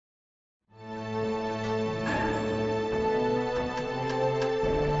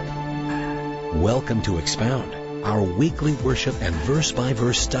Welcome to Expound, our weekly worship and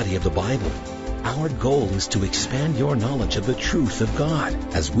verse-by-verse study of the Bible. Our goal is to expand your knowledge of the truth of God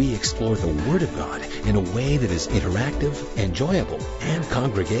as we explore the Word of God in a way that is interactive, enjoyable, and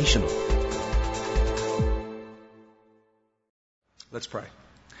congregational. Let's pray.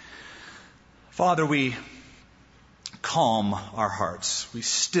 Father, we calm our hearts. We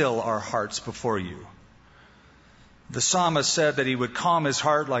still our hearts before you. The psalmist said that he would calm his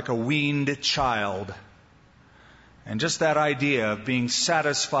heart like a weaned child. And just that idea of being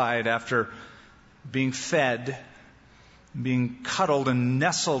satisfied after being fed, being cuddled and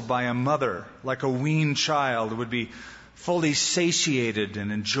nestled by a mother like a weaned child, would be fully satiated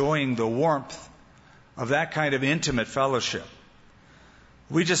and enjoying the warmth of that kind of intimate fellowship.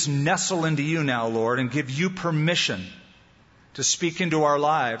 We just nestle into you now, Lord, and give you permission to speak into our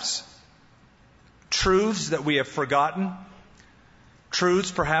lives. Truths that we have forgotten,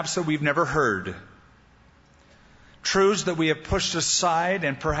 truths perhaps that we've never heard, truths that we have pushed aside,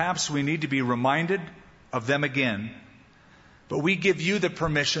 and perhaps we need to be reminded of them again. But we give you the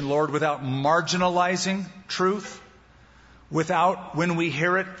permission, Lord, without marginalizing truth, without, when we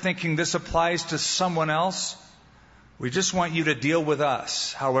hear it, thinking this applies to someone else. We just want you to deal with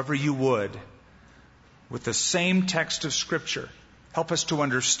us however you would, with the same text of Scripture. Help us to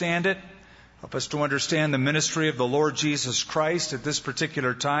understand it. Help us to understand the ministry of the Lord Jesus Christ at this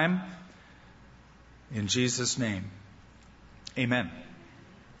particular time. In Jesus' name, amen.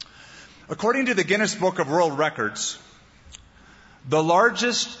 According to the Guinness Book of World Records, the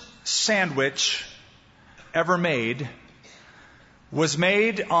largest sandwich ever made was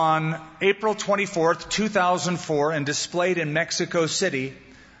made on April 24th, 2004, and displayed in Mexico City.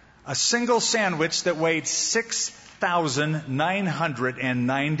 A single sandwich that weighed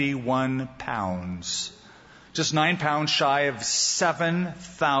 6,991 pounds. Just 9 pounds shy of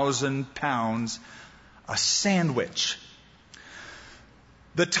 7,000 pounds. A sandwich.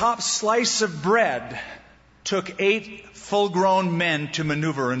 The top slice of bread took 8 full-grown men to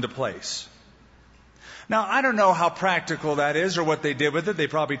maneuver into place. Now, I don't know how practical that is or what they did with it. They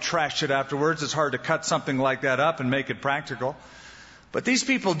probably trashed it afterwards. It's hard to cut something like that up and make it practical. But these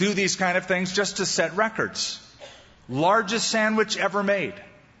people do these kind of things just to set records. Largest sandwich ever made.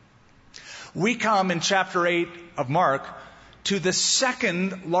 We come in chapter 8 of Mark to the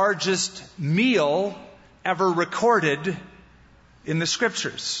second largest meal ever recorded in the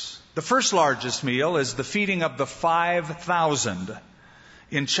Scriptures. The first largest meal is the feeding of the 5,000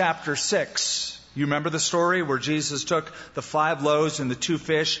 in chapter 6. You remember the story where Jesus took the 5 loaves and the 2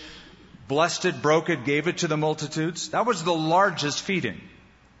 fish, blessed it, broke it, gave it to the multitudes? That was the largest feeding.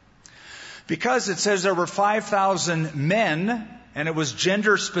 Because it says there were 5,000 men, and it was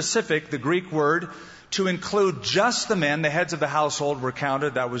gender specific, the Greek word, to include just the men. The heads of the household were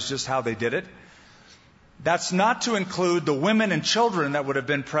counted. That was just how they did it. That's not to include the women and children that would have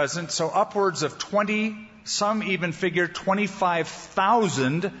been present. So upwards of 20, some even figure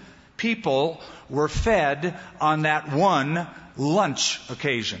 25,000 people were fed on that one lunch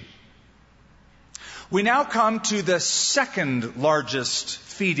occasion. We now come to the second largest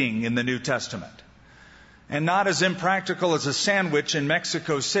feeding in the New Testament. And not as impractical as a sandwich in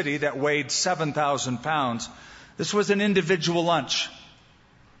Mexico City that weighed 7,000 pounds. This was an individual lunch.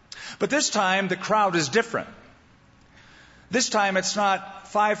 But this time the crowd is different. This time it's not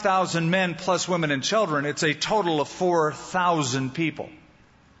 5,000 men plus women and children. It's a total of 4,000 people.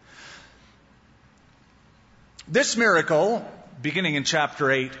 This miracle, beginning in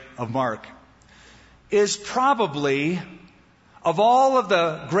chapter 8 of Mark, is probably, of all of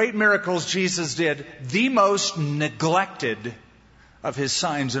the great miracles Jesus did, the most neglected of his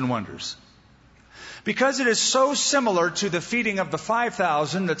signs and wonders. Because it is so similar to the feeding of the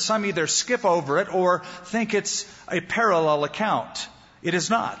 5,000 that some either skip over it or think it's a parallel account. It is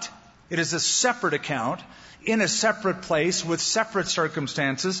not. It is a separate account in a separate place with separate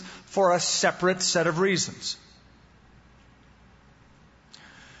circumstances for a separate set of reasons.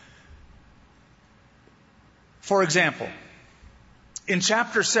 For example, in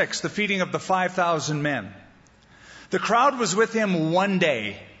chapter 6, the feeding of the 5,000 men, the crowd was with him one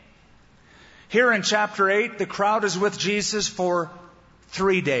day. Here in chapter 8, the crowd is with Jesus for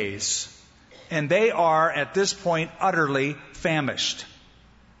 3 days. And they are, at this point, utterly famished.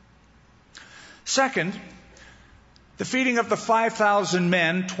 Second, the feeding of the 5,000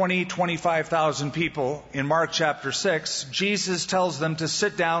 men, 25,000 people, in Mark chapter 6, Jesus tells them to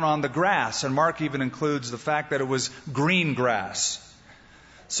sit down on the grass. And Mark even includes the fact that it was green grass.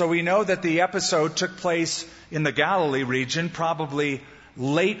 So we know that the episode took place in the Galilee region, probably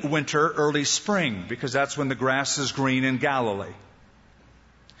late winter, early spring, because that's when the grass is green in Galilee.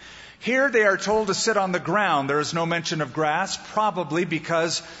 Here they are told to sit on the ground. There is no mention of grass, probably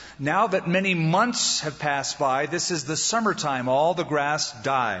because now that many months have passed by, this is the summertime. All the grass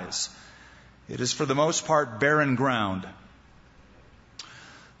dies. It is for the most part barren ground.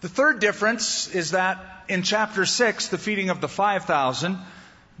 The third difference is that in chapter 6, the feeding of the 5,000,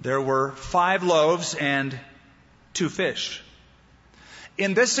 there were 5 loaves and 2 fish.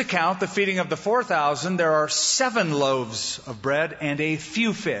 In this account, the feeding of the 4,000, there are 7 loaves of bread and a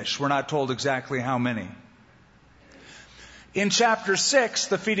few fish. We're not told exactly how many. In chapter 6,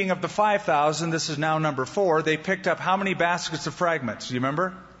 the feeding of the 5,000, this is now number 4, they picked up how many baskets of fragments? Do you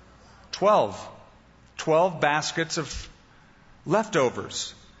remember? 12. 12 baskets of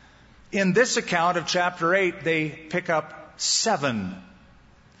leftovers. In this account of chapter 8, they pick up 7.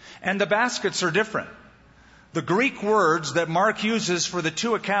 And the baskets are different. The Greek words that Mark uses for the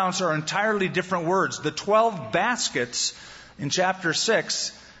 2 accounts are entirely different words. The 12 baskets in chapter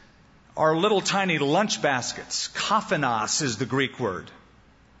 6 are little tiny lunch baskets. Kophanos is the Greek word.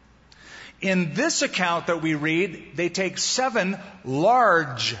 In this account that we read, they take 7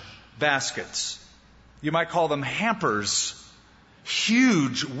 large baskets. You might call them hampers.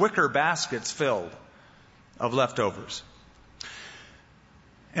 Huge wicker baskets filled of leftovers.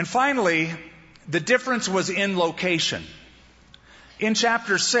 And finally, the difference was in location. In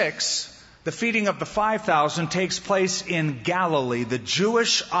chapter 6, the feeding of the 5,000 takes place in Galilee, the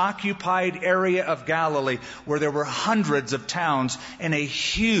Jewish occupied area of Galilee, where there were hundreds of towns and a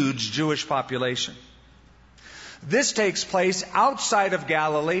huge Jewish population. This takes place outside of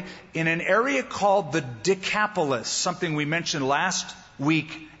Galilee in an area called the Decapolis, something we mentioned last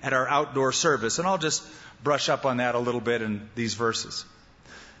week at our outdoor service. And I'll just brush up on that a little bit in these verses.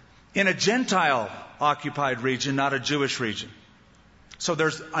 In a Gentile occupied region, not a Jewish region. So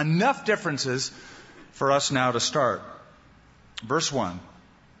there's enough differences for us now to start. Verse 1.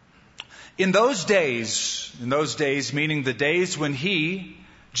 In those days, meaning the days when he,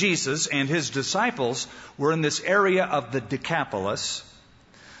 Jesus, and his disciples were in this area of the Decapolis,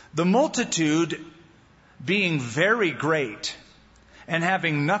 the multitude being very great and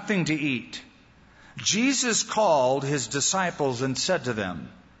having nothing to eat, Jesus called his disciples and said to them,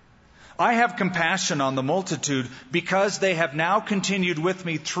 I have compassion on the multitude because they have now continued with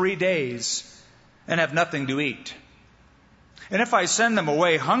me 3 days and have nothing to eat. And if I send them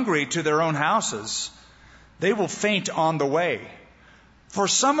away hungry to their own houses, they will faint on the way. For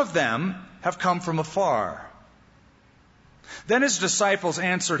some of them have come from afar. Then his disciples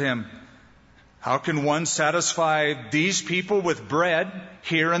answered him, How can one satisfy these people with bread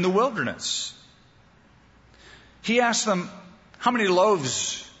here in the wilderness? He asked them, How many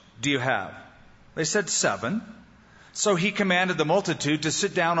loaves do you have? They said 7. So he commanded the multitude to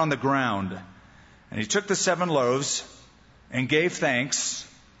sit down on the ground. And he took the 7 loaves and gave thanks,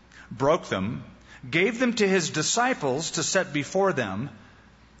 broke them, gave them to his disciples to set before them,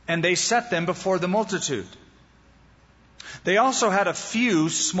 and they set them before the multitude. They also had a few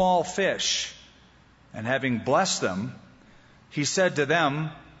small fish, and having blessed them, he said to them,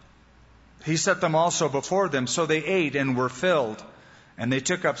 he set them also before them, so they ate and were filled. And they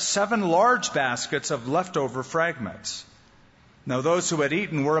took up 7 large baskets of leftover fragments. Now those who had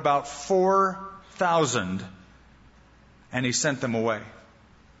eaten were about 4,000, and he sent them away.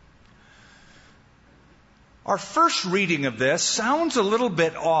 Our first reading of this sounds a little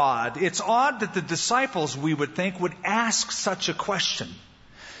bit odd. It's odd that the disciples, we would think, would ask such a question.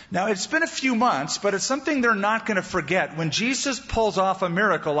 Now, it's been a few months, but it's something they're not going to forget. When Jesus pulls off a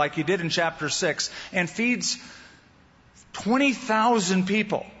miracle like he did in chapter 6 and feeds 20,000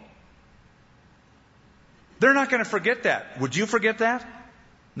 people, they're not going to forget that. Would you forget that?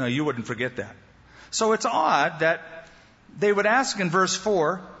 No, you wouldn't forget that. So it's odd that they would ask in verse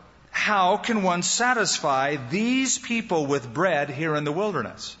 4, how can one satisfy these people with bread here in the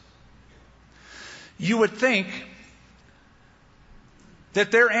wilderness? You would think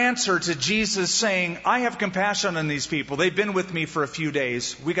that their answer to Jesus saying, I have compassion on these people. They've been with me for a few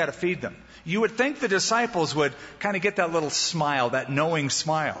days. We got to feed them. You would think the disciples would kind of get that little smile, that knowing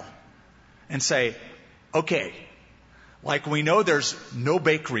smile, and say, okay, like we know there's no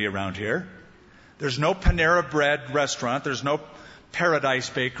bakery around here. There's no Panera Bread restaurant. There's no Paradise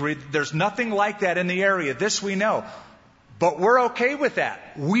Bakery. There's nothing like that in the area. This we know. But we're okay with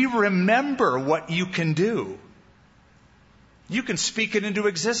that. We remember what you can do. You can speak it into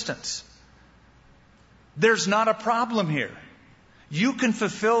existence. There's not a problem here. You can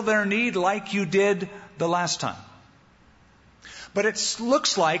fulfill their need like you did the last time. But it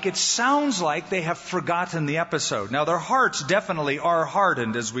sounds like they have forgotten the episode. Now, their hearts definitely are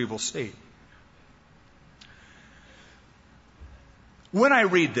hardened, as we will see. When I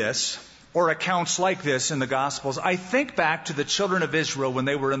read this, or accounts like this in the Gospels, I think back to the children of Israel when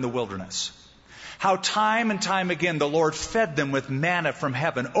they were in the wilderness. How time and time again the Lord fed them with manna from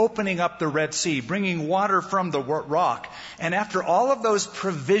heaven, opening up the Red Sea, bringing water from the rock. And after all of those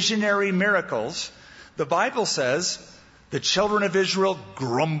provisionary miracles, the Bible says the children of Israel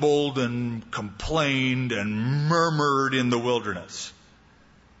grumbled and complained and murmured in the wilderness.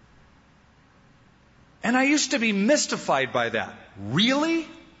 And I used to be mystified by that. Really?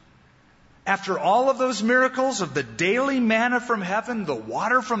 After all of those miracles of the daily manna from heaven, the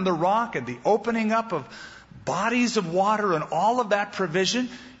water from the rock, and the opening up of bodies of water and all of that provision,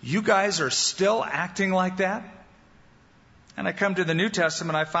 you guys are still acting like that? And I come to the New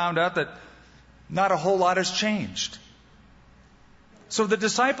Testament, I found out that not a whole lot has changed. So the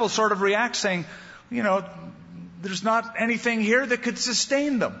disciples sort of react saying, there's not anything here that could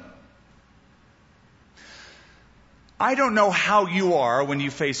sustain them. I don't know how you are when you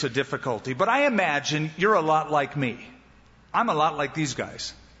face a difficulty, but I imagine you're a lot like me. I'm a lot like these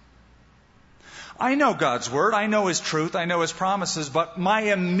guys. I know God's Word, I know His truth, I know His promises, but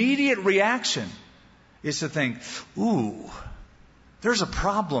my immediate reaction is to think, ooh, there's a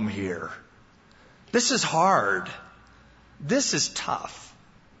problem here. This is hard. This is tough.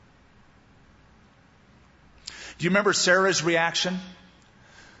 Do you remember Sarah's reaction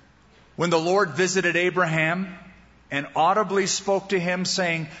when the Lord visited Abraham and audibly spoke to him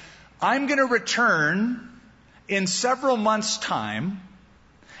saying, I'm going to return in several months' time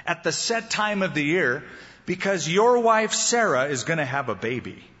at the set time of the year because your wife Sarah is going to have a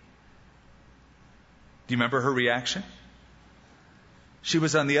baby. Do you remember her reaction? She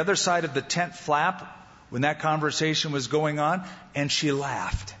was on the other side of the tent flap when that conversation was going on, and she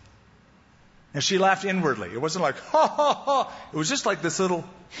laughed. And she laughed inwardly. It wasn't like, ha, ha, ha. It was just like this little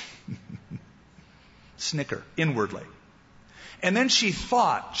snicker inwardly. And then she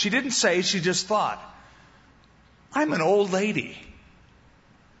thought, she didn't say, she just thought, I'm an old lady.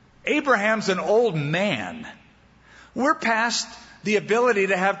 Abraham's an old man. We're past the ability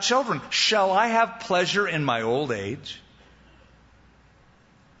to have children. Shall I have pleasure in my old age?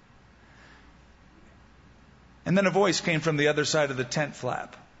 And then a voice came from the other side of the tent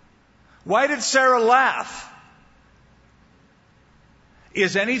flap. Why did Sarah laugh?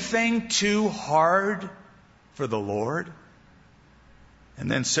 Is anything too hard for the Lord?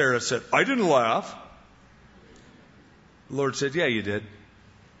 And then Sarah said, I didn't laugh. The Lord said, yeah, you did.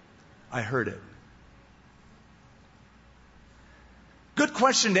 I heard it. Good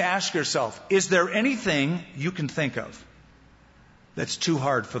question to ask yourself. Is there anything you can think of that's too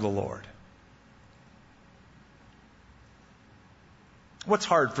hard for the Lord? What's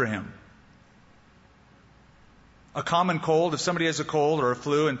hard for Him? A common cold, if somebody has a cold or a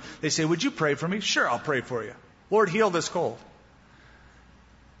flu and they say, would you pray for me? Sure, I'll pray for you. Lord, heal this cold.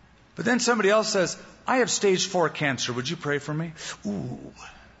 But then somebody else says, I have stage 4 cancer. Would you pray for me? Ooh.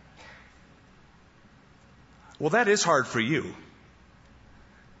 Well, that is hard for you.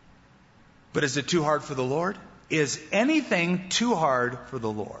 But is it too hard for the Lord? Is anything too hard for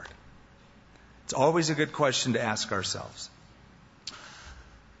the Lord? It's always a good question to ask ourselves.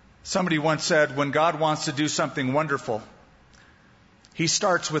 Somebody once said, when God wants to do something wonderful, He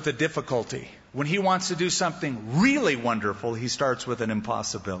starts with a difficulty. When He wants to do something really wonderful, He starts with an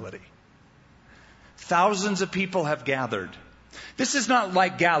impossibility. Thousands of people have gathered. This is not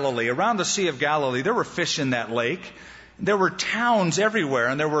like Galilee. Around the Sea of Galilee, there were fish in that lake. There were towns everywhere,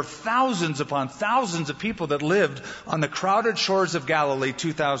 and there were thousands upon thousands of people that lived on the crowded shores of Galilee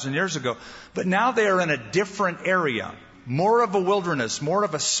 2,000 years ago. But now they are in a different area. More of a wilderness, more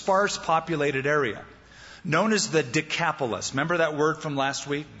of a sparse populated area, known as the Decapolis. Remember that word from last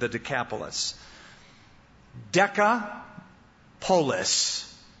week? The Decapolis. Decapolis.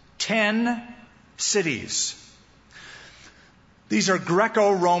 10 cities. These are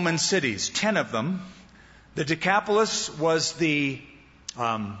Greco-Roman cities, 10 of them. The Decapolis was look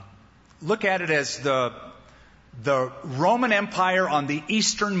at it as the Roman Empire on the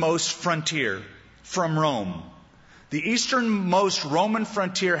easternmost frontier from Rome. The easternmost Roman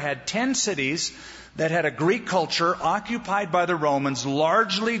frontier had 10 cities that had a Greek culture occupied by the Romans,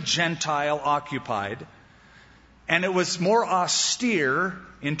 largely Gentile occupied. And it was more austere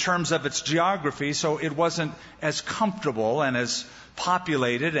in terms of its geography, so it wasn't as comfortable and as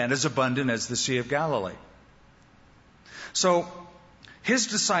populated and as abundant as the Sea of Galilee. So His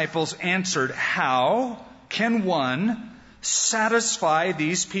disciples answered, how can one satisfy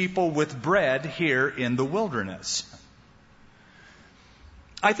these people with bread here in the wilderness?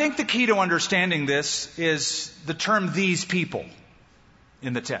 I think the key to understanding this is the term these people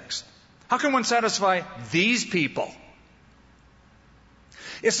in the text. How can one satisfy these people?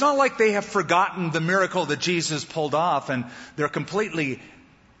 It's not like they have forgotten the miracle that Jesus pulled off and they're completely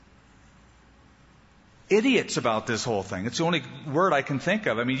idiots about this whole thing. It's the only word I can think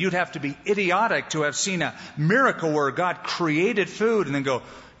of. I mean, you'd have to be idiotic to have seen a miracle where God created food and then go,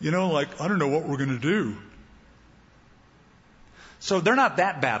 I don't know what we're going to do. So they're not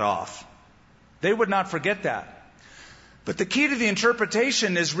that bad off. They would not forget that. But the key to the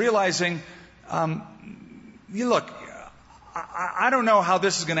interpretation is realizing, look, I don't know how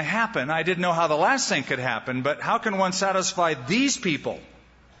this is going to happen. I didn't know how the last thing could happen, but how can one satisfy these people?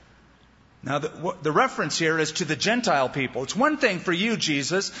 Now, the reference here is to the Gentile people. It's one thing for you,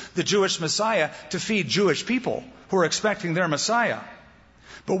 Jesus, the Jewish Messiah, to feed Jewish people who are expecting their Messiah.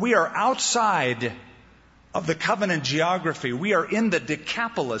 But we are outside of the covenant geography. We are in the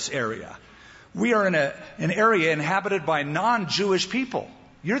Decapolis area. We are in an area inhabited by non-Jewish people.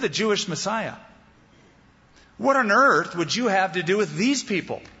 You're the Jewish Messiah. What on earth would you have to do with these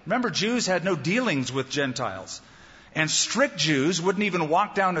people? Remember, Jews had no dealings with Gentiles. And strict Jews wouldn't even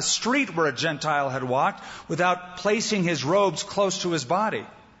walk down a street where a Gentile had walked without placing his robes close to his body.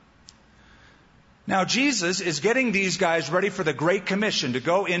 Now, Jesus is getting these guys ready for the Great Commission to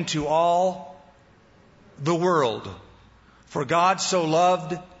go into all the world. For God so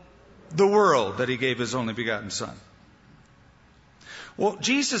loved the world that He gave His only begotten Son. Well,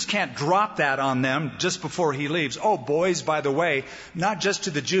 Jesus can't drop that on them just before He leaves. Oh, boys, by the way, not just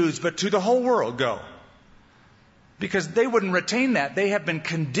to the Jews, but to the whole world go. Because they wouldn't retain that. They have been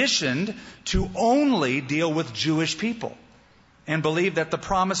conditioned to only deal with Jewish people and believe that the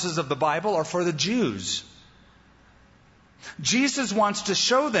promises of the Bible are for the Jews. Jesus wants to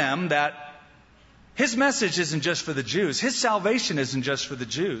show them that His message isn't just for the Jews. His salvation isn't just for the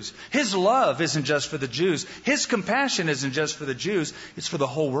Jews. His love isn't just for the Jews. His compassion isn't just for the Jews. It's for the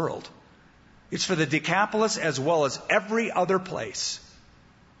whole world. It's for the Decapolis as well as every other place.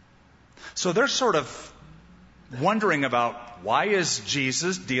 So they're sort of wondering about, why is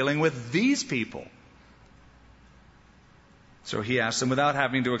Jesus dealing with these people? So He asked them without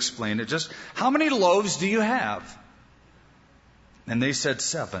having to explain it, just, how many loaves do you have? And they said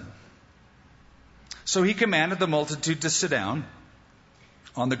 7. So He commanded the multitude to sit down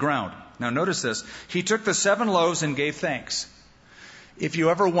on the ground. Now notice this. He took the 7 loaves and gave thanks. If you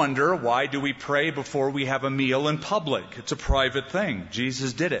ever wonder, why do we pray before we have a meal in public? It's a private thing.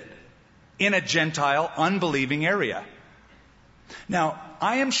 Jesus did it in a Gentile, unbelieving area. Now,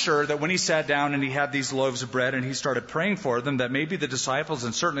 I am sure that when He sat down and He had these loaves of bread and He started praying for them, that maybe the disciples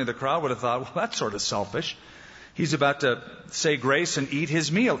and certainly the crowd would have thought, well, that's sort of selfish. He's about to say grace and eat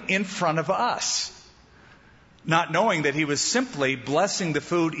His meal in front of us, not knowing that He was simply blessing the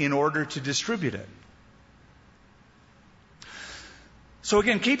food in order to distribute it. So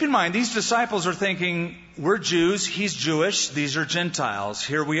again, keep in mind, these disciples are thinking, we're Jews, He's Jewish, these are Gentiles,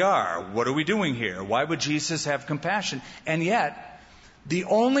 here we are. What are we doing here? Why would Jesus have compassion? And yet, the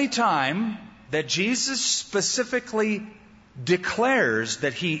only time that Jesus specifically declares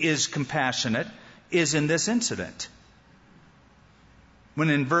that He is compassionate is in this incident.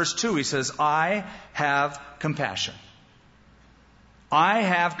 When in verse 2 He says, I have compassion. I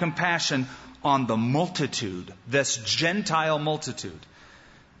have compassion on the multitude, this Gentile multitude,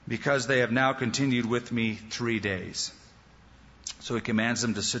 because they have now continued with me 3 days. So He commands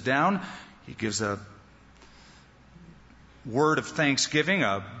them to sit down. He gives a word of thanksgiving,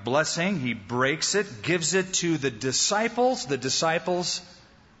 a blessing. He breaks it, gives it to the disciples. The disciples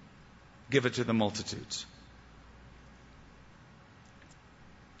give it to the multitudes.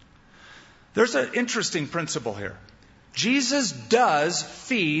 There's an interesting principle here. Jesus does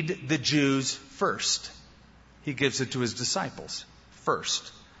feed the Jews first. He gives it to His disciples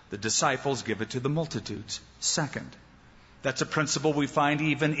first. The disciples give it to the multitudes second. That's a principle we find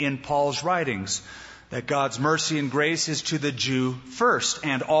even in Paul's writings, that God's mercy and grace is to the Jew first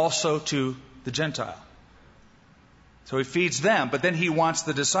and also to the Gentile. So He feeds them, but then He wants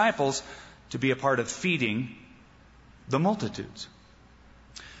the disciples to be a part of feeding the multitudes.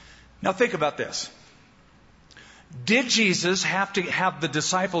 Now think about this. Did Jesus have to have the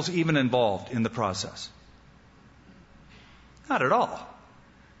disciples even involved in the process? Not at all.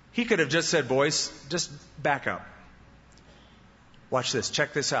 He could have just said, boys, just back up. Watch this.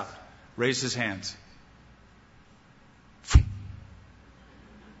 Check this out. Raise His hands.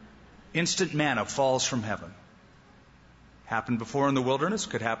 Instant manna falls from heaven. Happened before in the wilderness,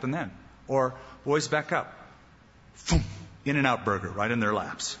 could happen then. Or, boys, back up. In-N-Out burger right in their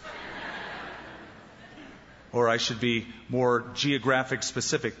laps. Or I should be more geographic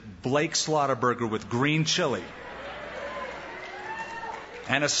specific. Blake Slaughterburger with green chili.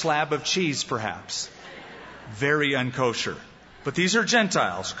 And a slab of cheese, perhaps. Very unkosher. But these are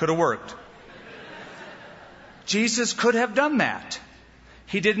Gentiles. Could have worked. Jesus could have done that.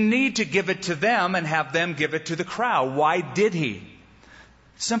 He didn't need to give it to them and have them give it to the crowd. Why did he?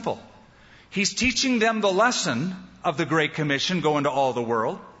 Simple. He's teaching them the lesson of the Great Commission, go into all the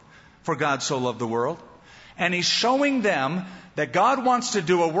world, for God so loved the world. And he's showing them that God wants to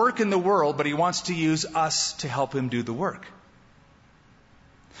do a work in the world, but he wants to use us to help him do the work.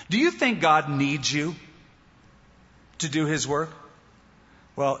 Do you think God needs you to do his work?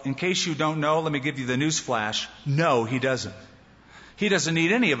 Well, in case you don't know, let me give you the news flash. No, he doesn't. He doesn't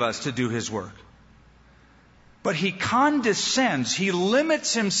need any of us to do his work. But he condescends, he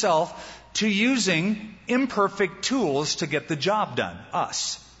limits himself to using imperfect tools to get the job done,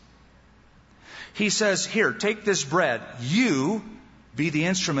 us. He says, here, take this bread. You be the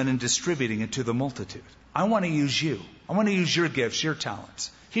instrument in distributing it to the multitude. I want to use you. I want to use your gifts, your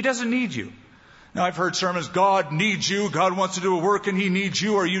talents. He doesn't need you. Now, I've heard sermons, God needs you. God wants to do a work and he needs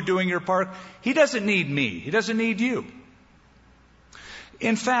you. Are you doing your part? He doesn't need me. He doesn't need you.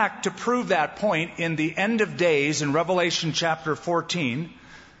 In fact, to prove that point, in the end of days, in Revelation chapter 14,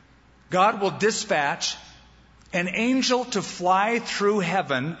 God will dispatch an angel to fly through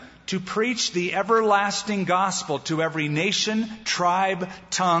heaven to preach the everlasting gospel to every nation, tribe,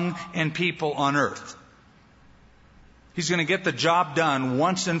 tongue, and people on earth. He's going to get the job done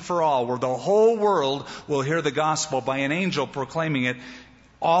once and for all, where the whole world will hear the gospel by an angel proclaiming it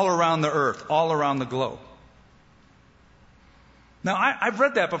all around the earth, all around the globe. Now, I've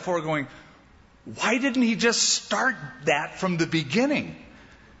read that before going, why didn't he just start that from the beginning?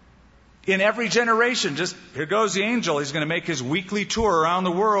 In every generation, just here goes the angel. He's going to make his weekly tour around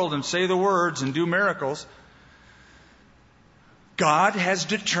the world and say the words and do miracles. God has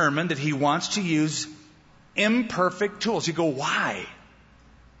determined that he wants to use imperfect tools. You go, why?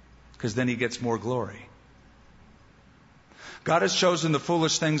 Because then he gets more glory. God has chosen the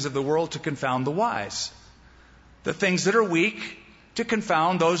foolish things of the world to confound the wise. The things that are weak to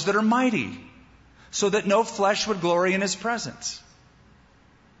confound those that are mighty, so that no flesh would glory in his presence.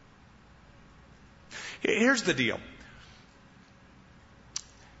 Here's the deal.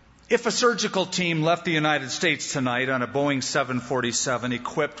 If a surgical team left the United States tonight on a Boeing 747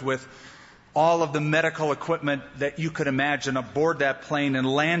 equipped with all of the medical equipment that you could imagine aboard that plane and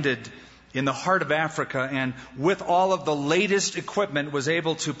landed in the heart of Africa and with all of the latest equipment was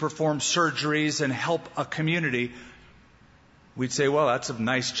able to perform surgeries and help a community, we'd say, well, that's a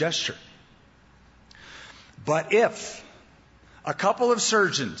nice gesture. But if a couple of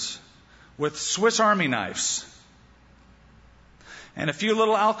surgeons with Swiss Army knives and a few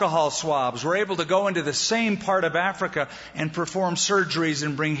little alcohol swabs were able to go into the same part of Africa and perform surgeries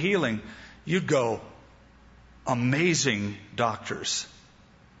and bring healing, you'd go, amazing doctors,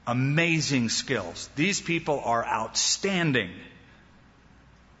 amazing skills. These people are outstanding.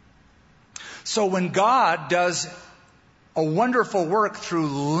 So when God does a wonderful work through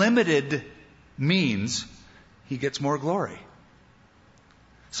limited means, he gets more glory.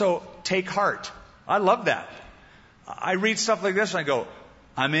 So take heart. I love that. I read stuff like this and I go,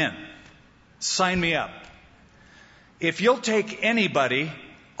 I'm in. Sign me up. If you'll take anybody,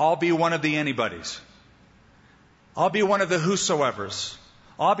 I'll be one of the anybodies. I'll be one of the whosoevers.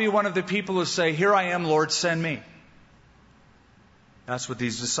 I'll be one of the people who say, here I am, Lord, send me. That's what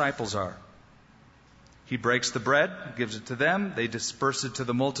these disciples are. He breaks the bread, gives it to them. They disperse it to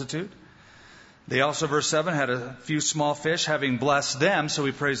the multitude. They also, verse 7, had a few small fish, having blessed them, so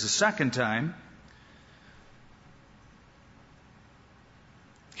he prays the second time.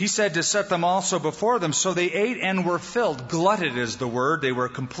 He said to set them also before them, so they ate and were filled. Glutted is the word. They were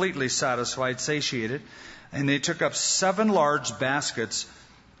completely satisfied, satiated. And they took up 7 large baskets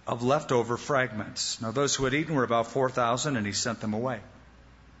of leftover fragments. Now those who had eaten were about 4,000, and he sent them away.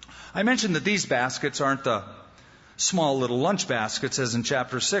 I mentioned that these baskets aren't the small little lunch baskets as in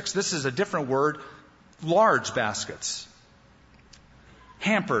chapter 6. This is a different word, large baskets.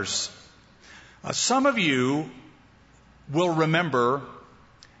 Hampers. Some of you will remember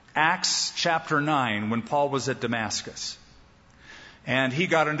Acts chapter 9 when Paul was at Damascus. And he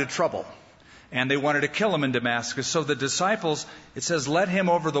got into trouble. And they wanted to kill him in Damascus. So the disciples, it says, led him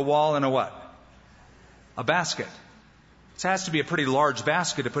over the wall in a what? A basket. It has to be a pretty large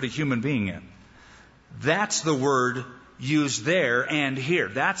basket to put a human being in. That's the word used there and here.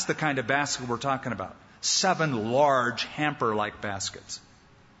 That's the kind of basket we're talking about. 7 large hamper-like baskets.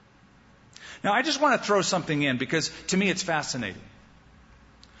 Now, I just want to throw something in because to me it's fascinating.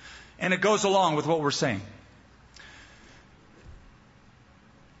 And it goes along with what we're saying.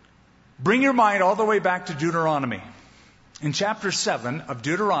 Bring your mind all the way back to Deuteronomy. In chapter 7 of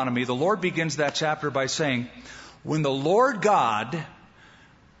Deuteronomy, the Lord begins that chapter by saying, When the Lord God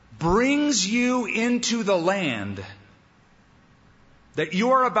brings you into the land that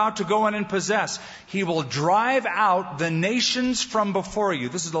you are about to go in and possess, He will drive out the nations from before you.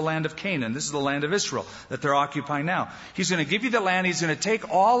 This is the land of Canaan. This is the land of Israel that they're occupying now. He's going to give you the land. He's going to take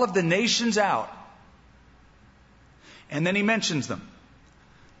all of the nations out. And then He mentions them.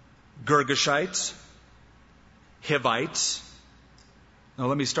 Girgashites, Hivites. Now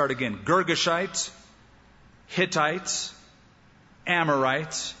let me start again. Girgashites, Hittites,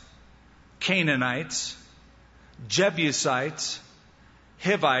 Amorites, Canaanites, Jebusites,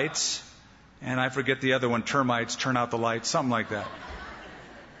 Hivites, and I forget the other one, termites, turn out the lights, something like that.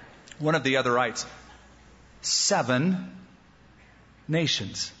 One of the other ites. 7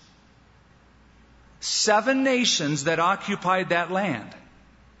 nations. 7 nations that occupied that land.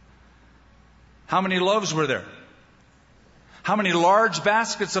 How many loaves were there? How many large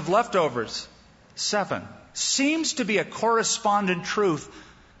baskets of leftovers? 7. Seems to be a correspondent truth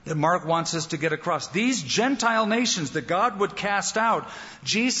that Mark wants us to get across. These Gentile nations that God would cast out,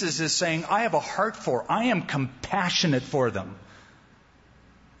 Jesus is saying, I have a heart for. I am compassionate for them.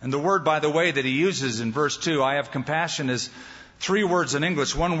 And the word, by the way, that He uses in verse 2, I have compassion, is 3 words in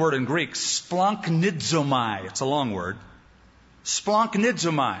English, 1 word in Greek. Splanchnizomai. It's a long word.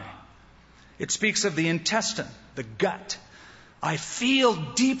 Splanchnizomai. It speaks of the intestine, the gut. I feel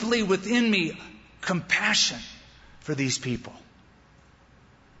deeply within me compassion for these people.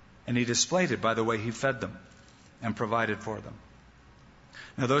 And He displayed it by the way He fed them and provided for them.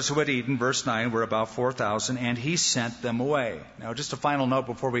 Now those who had eaten, verse 9, were about 4,000, and He sent them away. Now just a final note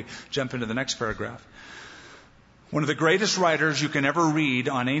before we jump into the next paragraph. One of the greatest writers you can ever read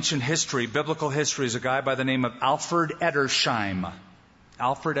on ancient history, biblical history, is a guy by the name of Alfred Edersheim.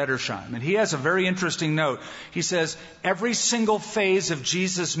 Alfred Edersheim. And he has a very interesting note. He says, every single phase of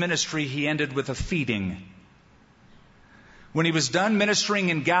Jesus' ministry, He ended with a feeding. When He was done ministering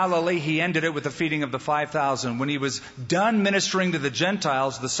in Galilee, He ended it with the feeding of the 5,000. When He was done ministering to the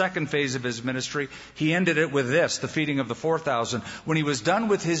Gentiles, the second phase of His ministry, He ended it with this, the feeding of the 4,000. When He was done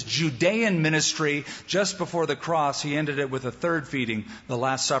with His Judean ministry, just before the cross, He ended it with a third feeding, the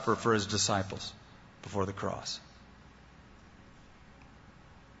Last Supper for His disciples before the cross.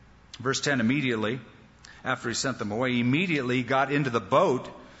 Verse 10, immediately, after He sent them away, immediately got into the boat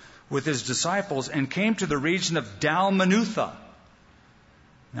with His disciples and came to the region of Dalmanutha.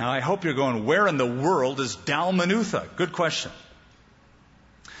 Now, I hope you're going, where in the world is Dalmanutha? Good question.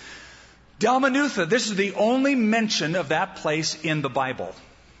 Dalmanutha, this is the only mention of that place in the Bible.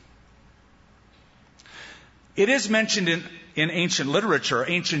 It is mentioned in ancient literature,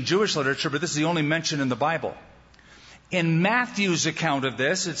 ancient Jewish literature, but this is the only mention in the Bible. In Matthew's account of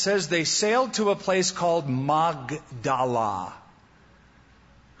this, it says they sailed to a place called Magdala.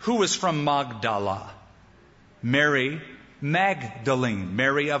 Who was from Magdala? Mary Magdalene.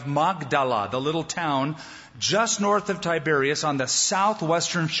 Mary of Magdala, the little town just north of Tiberias on the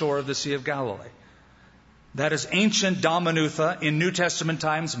southwestern shore of the Sea of Galilee. That is ancient Dalmanutha. In New Testament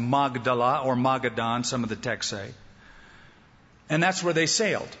times, Magdala or Magadan, some of the texts say. And that's where they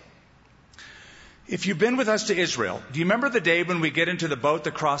sailed. If you've been with us to Israel, do you remember the day when we get into the boat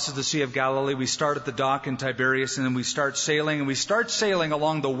that crosses the Sea of Galilee? We start at the dock in Tiberias and then we start sailing. And we start sailing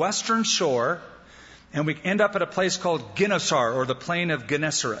along the western shore and we end up at a place called Gennesaret, or the plain of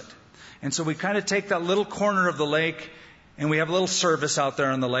Gennesaret. And so we kind of take that little corner of the lake and we have a little service out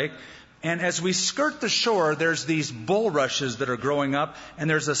there on the lake. And as we skirt the shore, there's these bulrushes that are growing up, and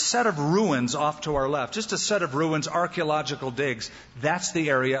there's a set of ruins off to our left. Just a set of ruins, archaeological digs. That's the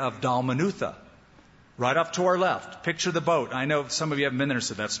area of Dalmanutha. Right off to our left. Picture the boat. I know some of you haven't been there and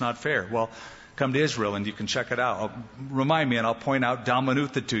said, that's not fair. Well, come to Israel and you can check it out. Remind me and I'll point out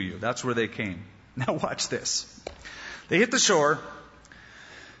Dalmanutha to you. That's where they came. Now watch this. They hit the shore.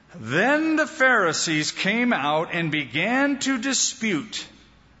 Then the Pharisees came out and began to dispute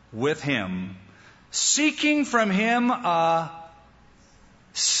with Him, seeking from Him a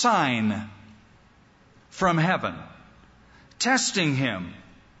sign from heaven, testing Him.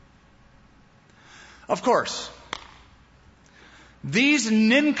 Of course, these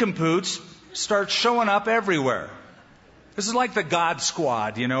nincompoops start showing up everywhere. This is like the God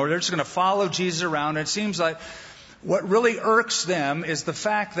Squad, you know. They're just going to follow Jesus around. And it seems like what really irks them is the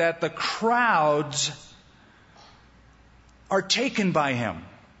fact that the crowds are taken by Him.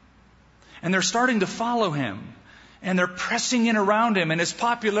 And they're starting to follow Him. And they're pressing in around Him. And His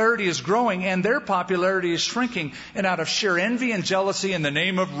popularity is growing. And their popularity is shrinking. And out of sheer envy and jealousy in the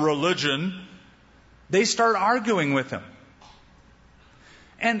name of religion, they start arguing with Him.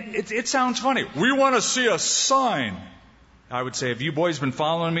 And it sounds funny. We want to see a sign. I would say, have you boys been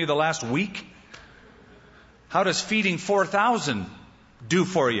following me the last week? How does feeding 4,000 do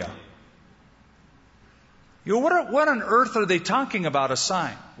for you? What on earth are they talking about, a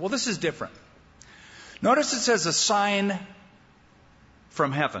sign? Well, this is different. Notice it says a sign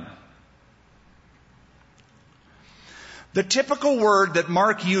from heaven. The typical word that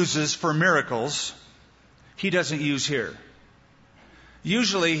Mark uses for miracles, he doesn't use here.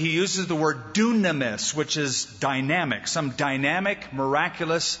 Usually he uses the word dunamis, which is dynamic, some dynamic,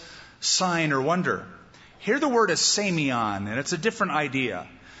 miraculous sign or wonder. Here the word is semeion, and it's a different idea.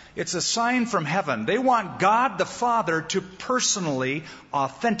 It's a sign from heaven. They want God the Father to personally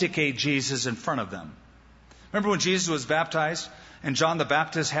authenticate Jesus in front of them. Remember when Jesus was baptized and John the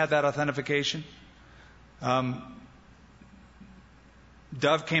Baptist had that authentication?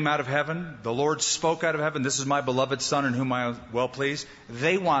 Dove came out of heaven. The Lord spoke out of heaven. This is my beloved Son in whom I am well pleased.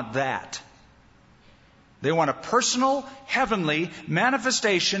 They want that. They want a personal, heavenly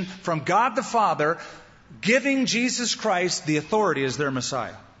manifestation from God the Father giving Jesus Christ the authority as their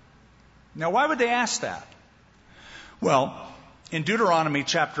Messiah. Now, why would they ask that? Well, in Deuteronomy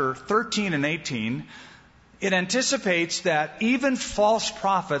chapter 13 and 18, it anticipates that even false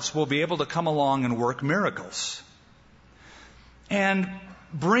prophets will be able to come along and work miracles. And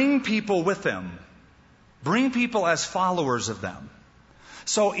bring people with them. Bring people as followers of them.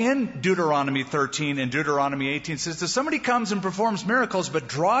 So in Deuteronomy 13 and Deuteronomy 18 it says, if somebody comes and performs miracles but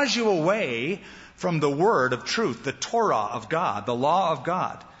draws you away from the word of truth, the Torah of God, the law of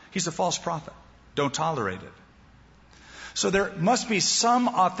God, he's a false prophet. Don't tolerate it. So there must be some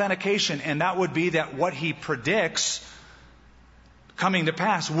authentication, and that would be that what he predicts coming to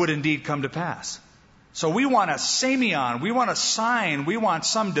pass would indeed come to pass. So we want a semeion, we want a sign, we want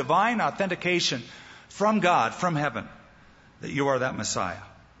some divine authentication from God, from heaven, that you are that Messiah.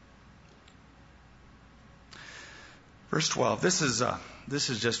 Verse 12, this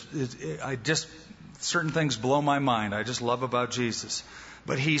is just, certain things blow my mind. I just love about Jesus.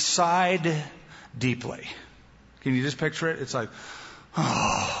 But he sighed deeply. Can you just picture it? It's like,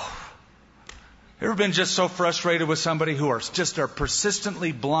 oh. Ever been just so frustrated with somebody who are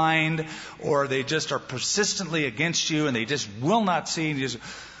persistently blind, or they just are persistently against you and they just will not see, and you're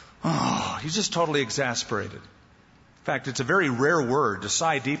just totally exasperated. In fact, it's a very rare word, to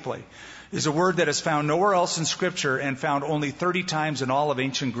sigh deeply. It's a word that is found nowhere else in Scripture and found only 30 times in all of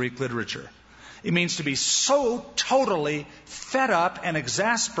ancient Greek literature. It means to be so totally fed up and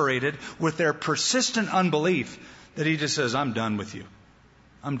exasperated with their persistent unbelief that he just says, I'm done with you.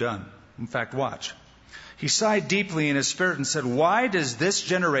 I'm done. In fact, watch. He sighed deeply in his spirit and said, why does this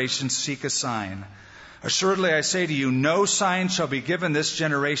generation seek a sign? Assuredly, I say to you, no sign shall be given this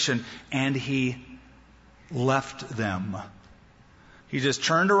generation. And he left them. He just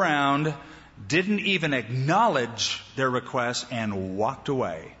turned around, didn't even acknowledge their request, and walked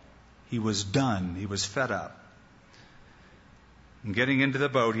away. He was done. He was fed up. And getting into the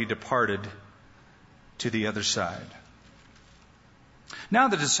boat, he departed to the other side. Now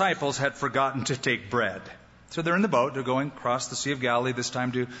the disciples had forgotten to take bread. So they're in the boat. They're going across the Sea of Galilee, this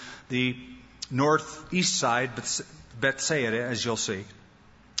time to the northeast side, Bethsaida, as you'll see.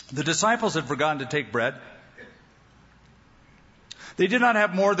 The disciples had forgotten to take bread. They did not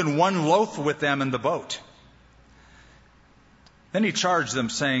have more than one loaf with them in the boat. Then he charged them,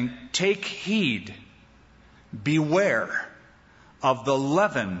 saying, take heed, beware of the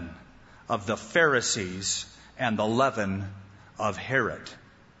leaven of the Pharisees and the leaven of Herod.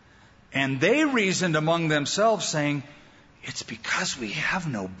 And they reasoned among themselves, saying, it's because we have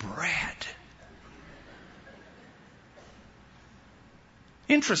no bread.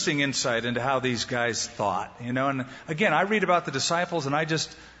 Interesting insight into how these guys thought, and again, I read about the disciples and I'm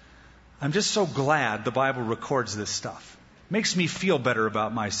just so glad the Bible records this stuff. Makes me feel better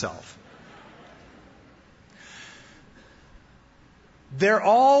about myself. They're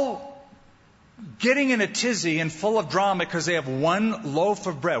all getting in a tizzy and full of drama because they have one loaf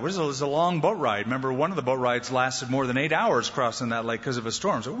of bread. It was a long boat ride. Remember, one of the boat rides lasted more than 8 hours crossing that lake because of a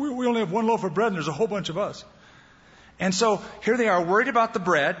storm. So we only have one loaf of bread and there's a whole bunch of us. And so here they are worried about the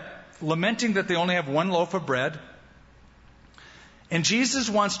bread, lamenting that they only have one loaf of bread. And Jesus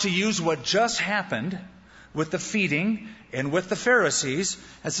wants to use what just happened with the feeding and with the Pharisees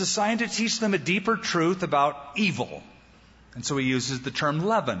as a sign to teach them a deeper truth about evil. And so he uses the term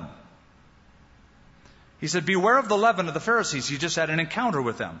leaven. He said, beware of the leaven of the Pharisees. You just had an encounter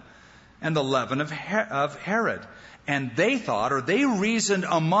with them. And the leaven of Herod. And they thought, or they reasoned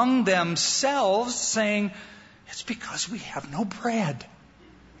among themselves, saying, it's because we have no bread.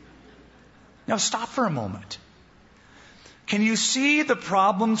 Now stop for a moment. Can you see the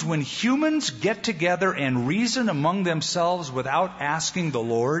problems when humans get together and reason among themselves without asking the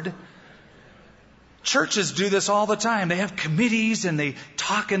Lord? Churches do this all the time. They have committees and they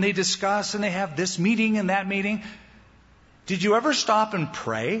talk and they discuss and they have this meeting and that meeting. Did you ever stop and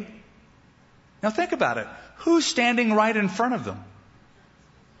pray? Now think about it. Who's standing right in front of them?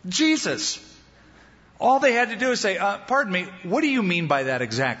 Jesus. All they had to do is say, pardon me, what do you mean by that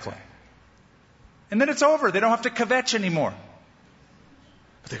exactly? And then it's over. They don't have to kvetch anymore.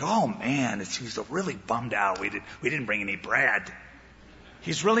 But they go, oh man, he's really bummed out. We didn't bring any bread.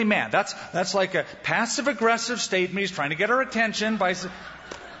 He's really mad. That's like a passive-aggressive statement. He's trying to get our attention by...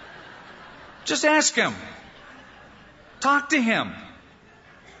 Just ask him. Talk to him.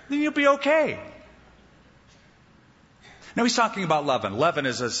 Then you'll be okay. Now he's talking about leaven. Leaven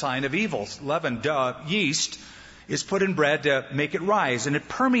is a sign of evil. Leaven, yeast, is put in bread to make it rise, and it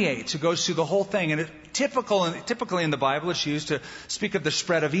permeates. It goes through the whole thing, and it typically in the Bible it's used to speak of the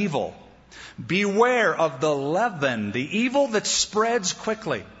spread of evil. Beware of the leaven, the evil that spreads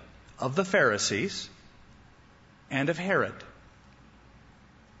quickly, of the Pharisees and of Herod.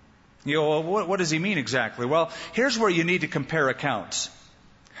 You know, well, what does he mean exactly? Well, here's where you need to compare accounts.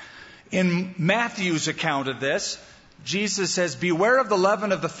 In Matthew's account of this, Jesus says, beware of the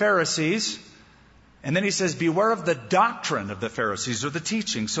leaven of the Pharisees. And then he says, beware of the doctrine of the Pharisees, or the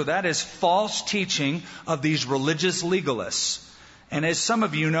teaching. So that is false teaching of these religious legalists. And as some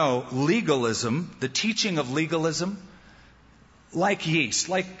of you know, legalism, the teaching of legalism, like yeast,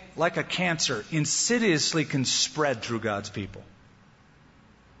 like a cancer, insidiously can spread through God's people.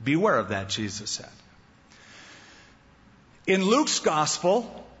 Beware of that, Jesus said. In Luke's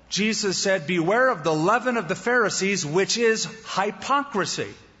gospel, Jesus said, beware of the leaven of the Pharisees, which is hypocrisy.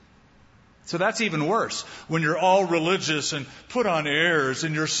 So that's even worse. When you're all religious and put on airs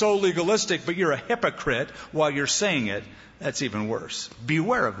and you're so legalistic, but you're a hypocrite while you're saying it, that's even worse.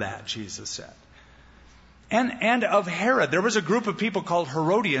 Beware of that, Jesus said. And of Herod. There was a group of people called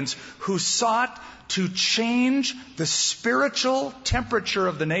Herodians who sought to change the spiritual temperature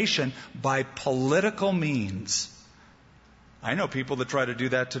of the nation by political means. I know people that try to do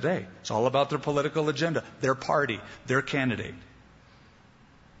that today. It's all about their political agenda, their party, their candidate.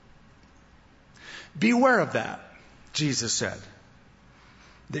 Beware of that, Jesus said.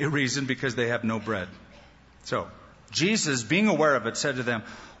 They reasoned because they have no bread. So, Jesus, being aware of it, said to them,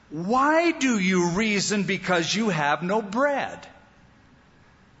 why do you reason because you have no bread?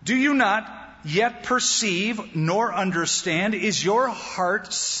 Do you not yet perceive nor understand? Is your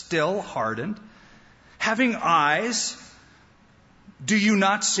heart still hardened? Having eyes, do you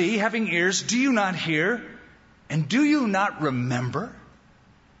not see? Having ears, do you not hear? And do you not remember?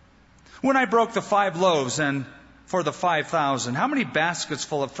 When I broke the 5 loaves and for the 5,000, how many baskets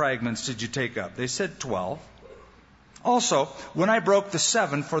full of fragments did you take up? They said 12. Also, when I broke the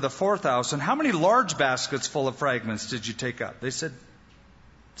 7 for the 4,000, how many large baskets full of fragments did you take up? They said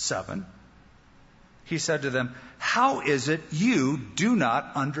 7. He said to them, how is it you do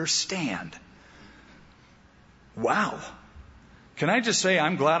not understand? Wow. Can I just say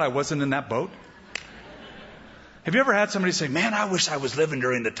I'm glad I wasn't in that boat? Have you ever had somebody say, man, I wish I was living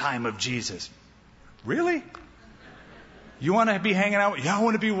during the time of Jesus? Really? You want to be hanging out? Yeah, I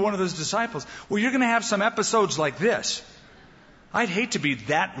want to be one of those disciples. Well, you're going to have some episodes like this. I'd hate to be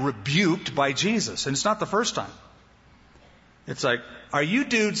that rebuked by Jesus. And it's not the first time. It's like, are you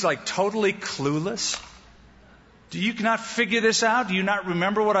dudes like totally clueless? Do you not figure this out? Do you not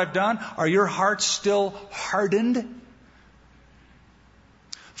remember what I've done? Are your hearts still hardened?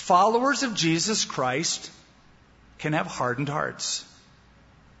 Followers of Jesus Christ can have hardened hearts.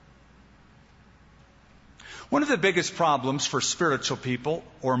 One of the biggest problems for spiritual people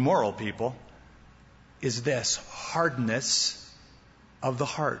or moral people is this, hardness of the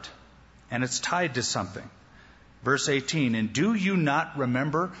heart. And it's tied to something. Verse 18, and do you not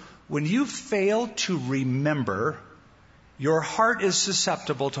remember? When you fail to remember, your heart is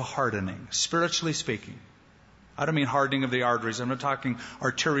susceptible to hardening, spiritually speaking. I don't mean hardening of the arteries. I'm not talking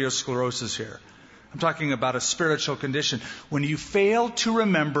arteriosclerosis here. I'm talking about a spiritual condition. When you fail to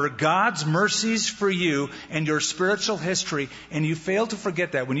remember God's mercies for you and your spiritual history, and you fail to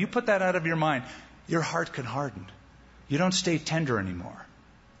forget that, when you put that out of your mind, your heart can harden. You don't stay tender anymore.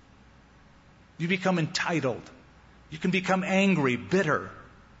 You become entitled. You can become angry, bitter,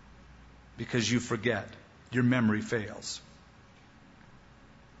 because you forget. Your memory fails.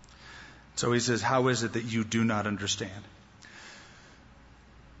 So he says, how is it that you do not understand?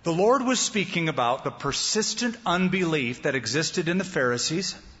 The Lord was speaking about the persistent unbelief that existed in the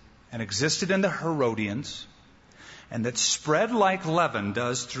Pharisees and existed in the Herodians, and that spread like leaven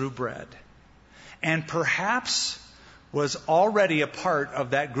does through bread, and perhaps was already a part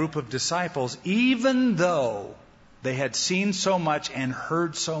of that group of disciples, even though They had seen so much and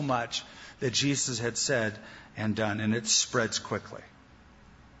heard so much that Jesus had said and done, and it spreads quickly.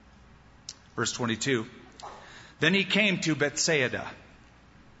 Verse 22. Then he came to Bethsaida.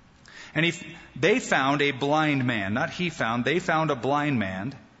 And they found a blind man. Not he found, they found a blind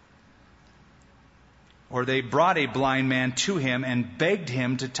man. Or they brought a blind man to him and begged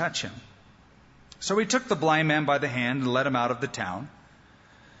him to touch him. So he took the blind man by the hand and led him out of the town.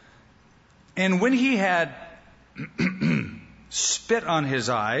 And when he had spit on his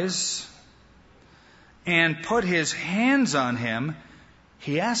eyes and put his hands on him,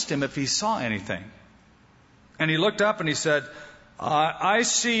 he asked him if he saw anything. And he looked up and he said, I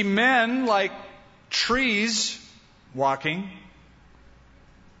see men like trees walking.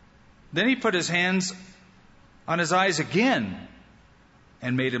 Then he put his hands on his eyes again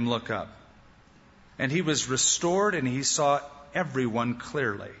and made him look up. And he was restored and he saw everyone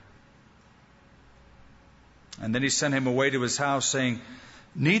clearly. And then he sent him away to his house, saying,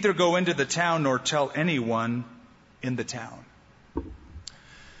 neither go into the town nor tell anyone in the town.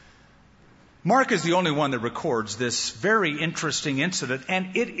 Mark is the only one that records this very interesting incident,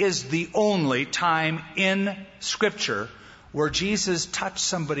 and it is the only time in Scripture where Jesus touched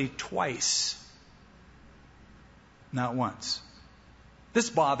somebody twice, not once. This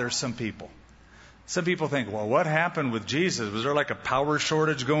bothers some people. Some people think, well, what happened with Jesus? Was there like a power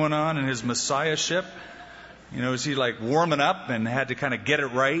shortage going on in his messiahship? Is he like warming up and had to kind of get it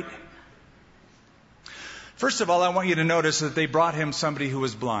right? First of all, I want you to notice that they brought him somebody who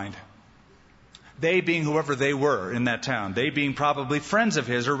was blind. They being whoever they were in that town. They being probably friends of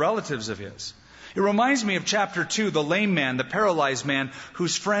his or relatives of his. It reminds me of chapter 2, the lame man, the paralyzed man,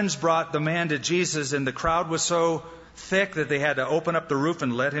 whose friends brought the man to Jesus, and the crowd was so thick that they had to open up the roof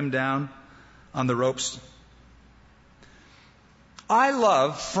and let him down on the ropes. I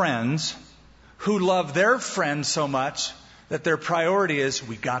love friends who love their friends so much that their priority is,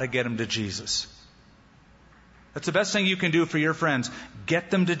 we got to get them to Jesus. That's the best thing you can do for your friends. Get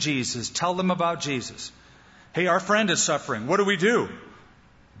them to Jesus. Tell them about Jesus. Hey, our friend is suffering. What do?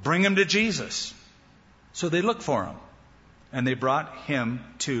 Bring him to Jesus. So they look for him. And they brought him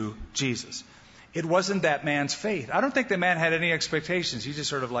to Jesus. It wasn't that man's faith. I don't think the man had any expectations. He just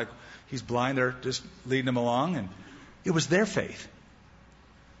sort of like, he's blind. They're just leading him along. And it was their faith.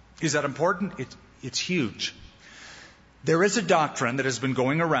 Is that important? It's huge. There is a doctrine that has been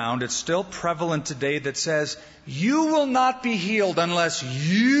going around, it's still prevalent today, that says you will not be healed unless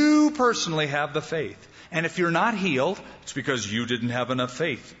you personally have the faith. And if you're not healed, it's because you didn't have enough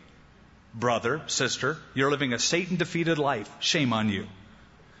faith. Brother, sister, you're living a Satan-defeated life. Shame on you.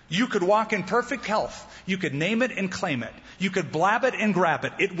 You could walk in perfect health. You could name it and claim it. You could blab it and grab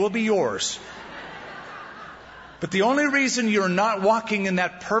it. It will be yours. But the only reason you're not walking in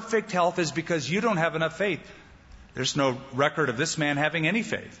that perfect health is because you don't have enough faith. There's no record of this man having any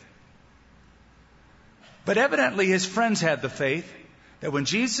faith. But evidently his friends had the faith that when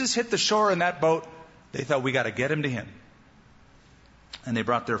Jesus hit the shore in that boat, they thought, we got to get him to him. And they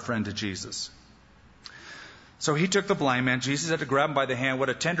brought their friend to Jesus. So he took the blind man. Jesus had to grab him by the hand. What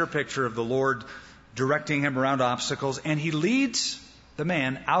a tender picture of the Lord directing him around obstacles. And he leads the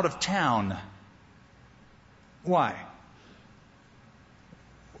man out of town. Why?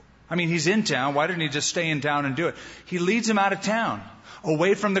 I mean, he's in town. Why didn't he just stay in town and do it? He leads him out of town,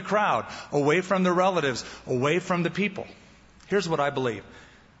 away from the crowd, away from the relatives, away from the people. Here's what I believe.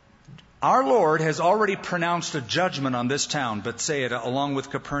 Our Lord has already pronounced a judgment on this town, Bethsaida, along with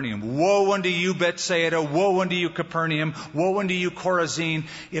Capernaum. Woe unto you, Bethsaida! Woe unto you, Capernaum! Woe unto you, Chorazin!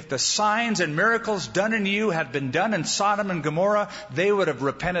 If the signs and miracles done in you had been done in Sodom and Gomorrah, they would have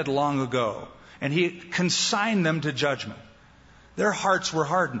repented long ago. And he consigned them to judgment. Their hearts were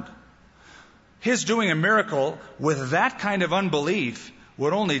hardened. His doing a miracle with that kind of unbelief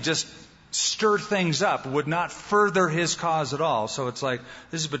would only just stir things up, would not further his cause at all. So it's like,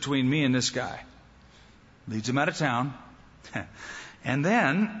 this is between me and this guy. Leads him out of town. And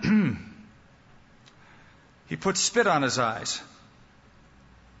then he puts spit on his eyes.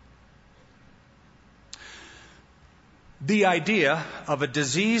 The idea of a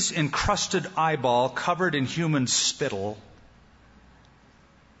disease-encrusted eyeball covered in human spittle.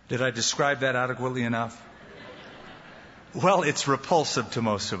 Did I describe that adequately enough? Well, it's repulsive to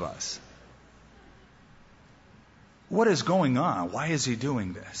most of us. What is going on? Why is he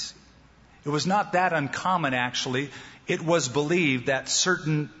doing this? It was not that uncommon, actually. It was believed that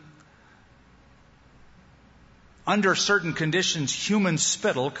under certain conditions, human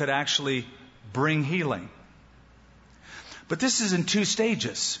spittle could actually bring healing. But this is in 2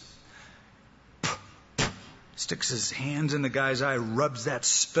 stages. sticks his hands in the guy's eye, rubs that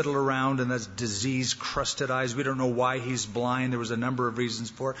spittle around and those disease-crusted eyes. We don't know why he's blind. There was a number of reasons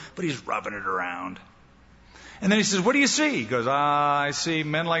for it, but he's rubbing it around. And then he says, what do you see? He goes, I see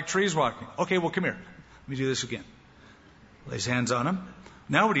men like trees walking. Okay, well, come here. Let me do this again. Lays hands on him.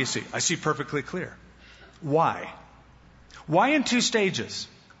 Now what do you see? I see perfectly clear. Why? Why in 2 stages?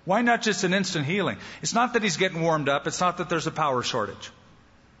 Why not just an instant healing? It's not that he's getting warmed up. It's not that there's a power shortage.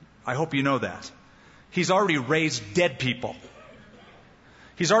 I hope you know that. He's already raised dead people.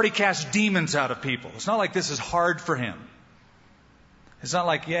 He's already cast demons out of people. It's not like this is hard for him. It's not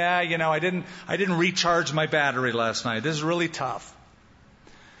like, I didn't recharge my battery last night. This is really tough.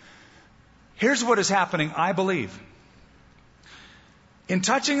 Here's what is happening, I believe. In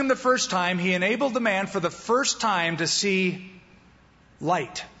touching him the first time, he enabled the man for the first time to see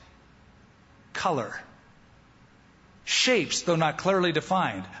light, color, shapes, though not clearly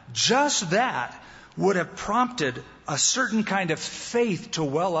defined. Just that would have prompted a certain kind of faith to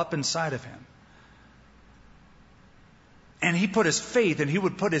well up inside of him. And he put his faith and he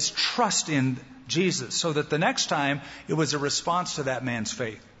would put his trust in Jesus so that the next time it was a response to that man's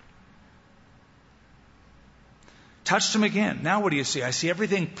faith. Touched him again. Now what do you see? I see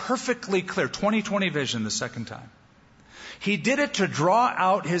everything perfectly clear. 20/20 vision the second time. He did it to draw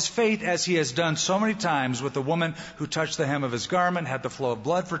out his faith as he has done so many times with the woman who touched the hem of his garment, had the flow of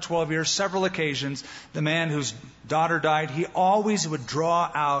blood for 12 years, several occasions. The man whose daughter died, he always would draw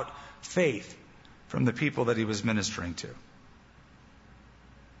out faith from the people that he was ministering to.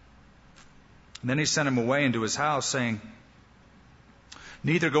 And then he sent him away into his house saying,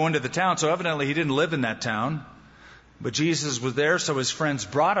 neither go into the town. So evidently he didn't live in that town. But Jesus was there, so his friends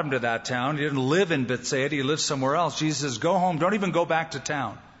brought him to that town. He didn't live in Bethsaida. He lived somewhere else. Jesus says, go home. Don't even go back to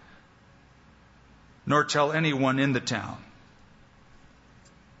town. Nor tell anyone in the town.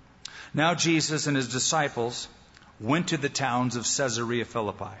 Now Jesus and his disciples went to the towns of Caesarea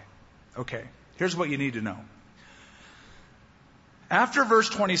Philippi. Okay, here's what you need to know. After verse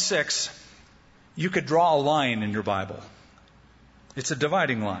 26, you could draw a line in your Bible. It's a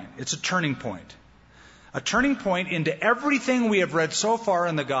dividing line. It's a turning point. A turning point into everything we have read so far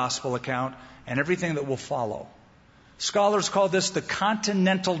in the gospel account and everything that will follow. Scholars call this the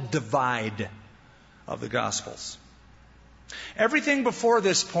continental divide of the gospels. Everything before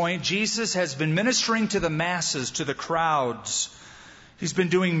this point, Jesus has been ministering to the masses, to the crowds. He's been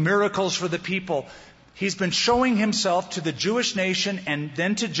doing miracles for the people. He's been showing himself to the Jewish nation and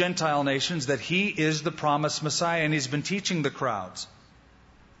then to Gentile nations that he is the promised Messiah, and he's been teaching the crowds.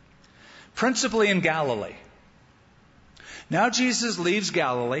 Principally in Galilee. Now Jesus leaves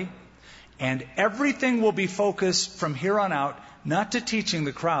Galilee, and everything will be focused from here on out, not to teaching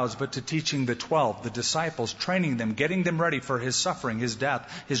the crowds, but to teaching the 12, the disciples, training them, getting them ready for his suffering, his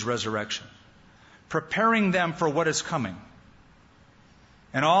death, his resurrection. Preparing them for what is coming.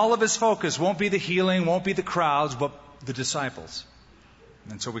 And all of his focus won't be the healing, won't be the crowds, but the disciples.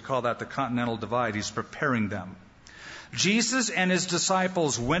 And so we call that the continental divide. He's preparing them. Jesus and his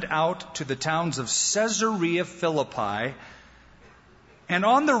disciples went out to the towns of Caesarea Philippi, and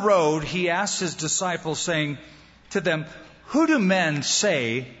on the road he asked his disciples, saying to them, who do men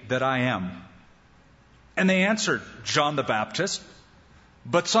say that I am? And they answered, John the Baptist,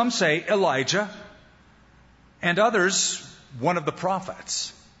 but some say Elijah, and others one of the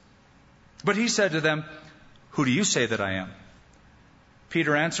prophets. But he said to them, who do you say that I am?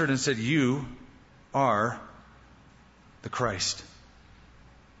 Peter answered and said, you are the Christ.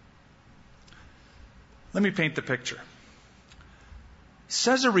 Let me paint the picture.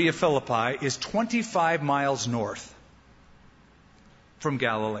 Caesarea Philippi is 25 miles north from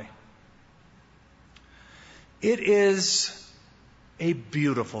Galilee. It is a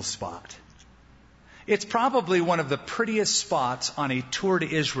beautiful spot. It's probably one of the prettiest spots on a tour to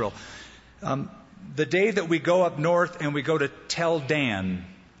Israel. The day that we go up north and we go to Tel Dan.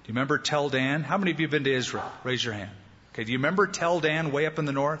 Do you remember Tel Dan? How many of you have been to Israel? Raise your hand. Okay, do you remember Tel Dan way up in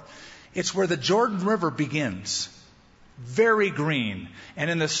the north? It's where the Jordan River begins. Very green. And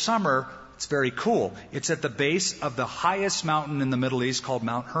in the summer, it's very cool. It's at the base of the highest mountain in the Middle East called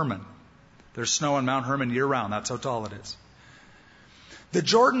Mount Hermon. There's snow on Mount Hermon year-round. That's how tall it is. The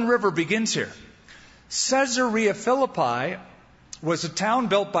Jordan River begins here. Caesarea Philippi was a town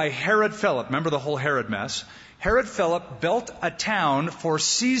built by Herod Philip. Remember the whole Herod mess? Herod Philip built a town for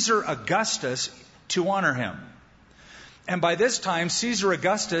Caesar Augustus to honor him. And by this time, Caesar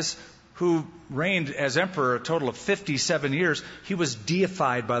Augustus, who reigned as emperor a total of 57 years, he was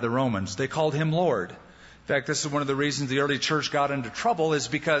deified by the Romans. They called him Lord. In fact, this is one of the reasons the early church got into trouble, is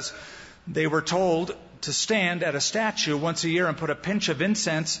because they were told to stand at a statue once a year and put a pinch of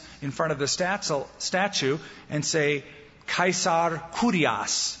incense in front of the statue and say, Caesar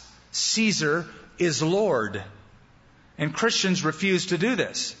Kurios, Caesar is Lord. And Christians refused to do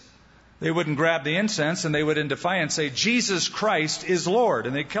this. They wouldn't grab the incense and they would in defiance say, Jesus Christ is Lord,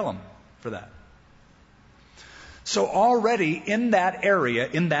 and they'd kill him for that. So already in that area,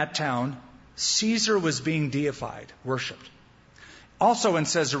 in that town, Caesar was being deified, worshipped. Also in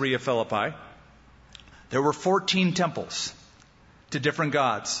Caesarea Philippi, there were 14 temples to different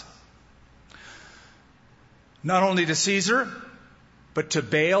gods. Not only to Caesar, but to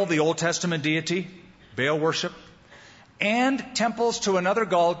Baal, the Old Testament deity, Baal worship, and temples to another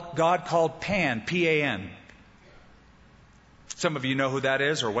god called Pan, P-A-N. Some of you know who that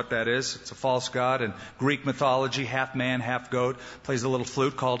is or what that is. It's a false god in Greek mythology, half man, half goat. Plays a little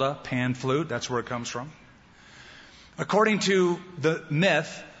flute called a pan flute. That's where it comes from. According to the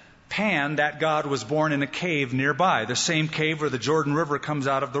myth, Pan, that god, was born in a cave nearby, the same cave where the Jordan River comes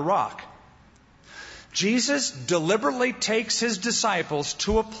out of the rock. Jesus deliberately takes his disciples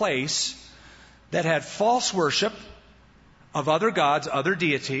to a place that had false worship of other gods, other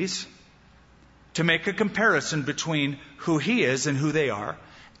deities, to make a comparison between who he is and who they are,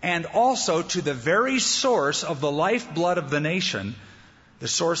 and also to the very source of the lifeblood of the nation, the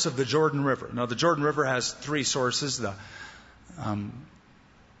source of the Jordan River. Now, the Jordan River has three sources: the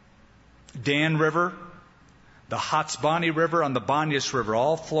Dan River, the Hatzbani River, and the Banyas River,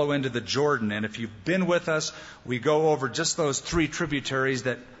 all flow into the Jordan. And if you've been with us, we go over just those three tributaries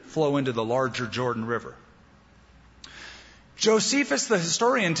that flow into the larger Jordan River. Josephus, the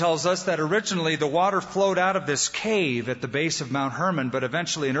historian, tells us that originally the water flowed out of this cave at the base of Mount Hermon, but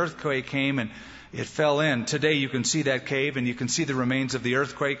eventually an earthquake came and it fell in. Today you can see that cave and you can see the remains of the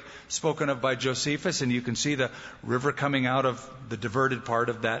earthquake spoken of by Josephus, and you can see the river coming out of the diverted part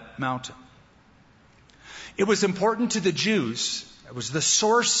of that mountain. It was important to the Jews. It was the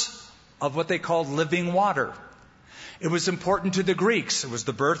source of what they called living water. It was important to the Greeks. It was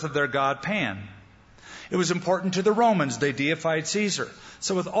the birth of their god Pan. It was important to the Romans. They deified Caesar.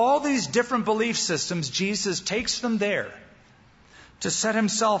 So with all these different belief systems, Jesus takes them there to set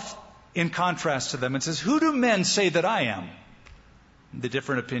himself in contrast to them and says, who do men say that I am? The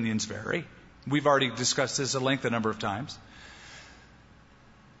different opinions vary. We've already discussed this at length a number of times.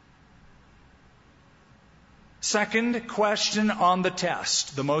 Second question on the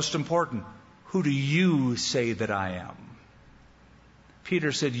test, the most important. Who do you say that I am?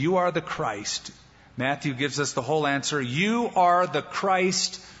 Peter said, you are the Christ. Matthew gives us the whole answer. You are the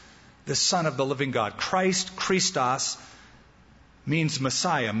Christ, the Son of the living God. Christ, Christos, means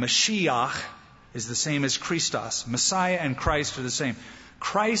Messiah. Mashiach is the same as Christos. Messiah and Christ are the same.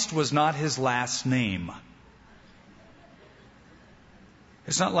 Christ was not his last name.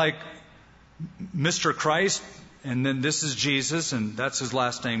 It's not like Mr. Christ, and then this is Jesus, and that's his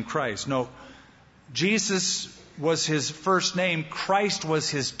last name, Christ. No, Jesus was his first name. Christ was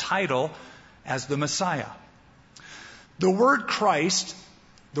his title as the Messiah. The word Christ,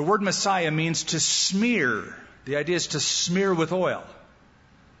 the word Messiah, means to smear. The idea is to smear with oil.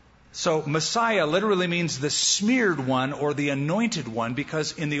 So Messiah literally means the smeared one or the anointed one,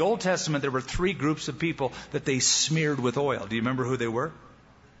 because in the Old Testament there were three groups of people that they smeared with oil. Do you remember who they were?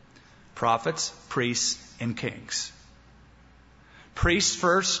 Prophets, priests, and kings. Priests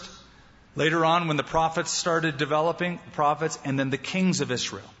first, later on when the prophets started developing, prophets, and then the kings of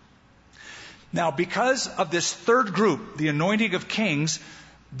Israel. Now, because of this third group, the anointing of kings,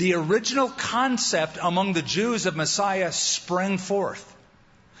 the original concept among the Jews of Messiah sprang forth.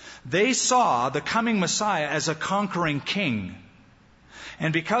 They saw the coming Messiah as a conquering king.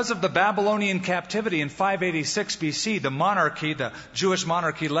 And because of the Babylonian captivity in 586 BC, the monarchy, the Jewish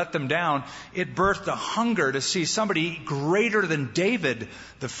monarchy, let them down. It birthed a hunger to see somebody greater than David,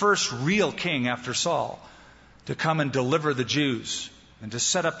 the first real king after Saul, to come and deliver the Jews and to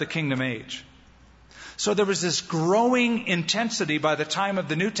set up the kingdom age. So there was this growing intensity by the time of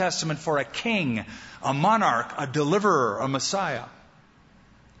the New Testament for a king, a monarch, a deliverer, a Messiah.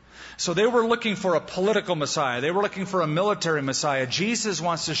 So they were looking for a political Messiah. They were looking for a military Messiah. Jesus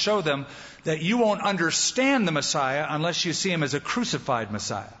wants to show them that you won't understand the Messiah unless you see him as a crucified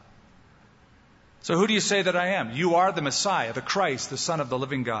Messiah. So who do you say that I am? You are the Messiah, the Christ, the Son of the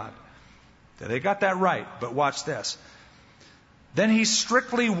living God. They got that right, but watch this. Then he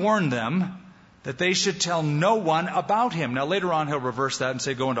strictly warned them that they should tell no one about him. Now later on he'll reverse that and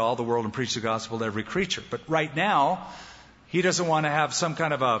say, go into all the world and preach the gospel to every creature. But right now, he doesn't want to have some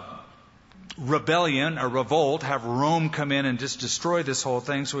kind of a rebellion, a revolt, have Rome come in and just destroy this whole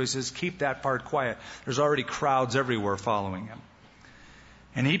thing. So he says, keep that part quiet. There's already crowds everywhere following him.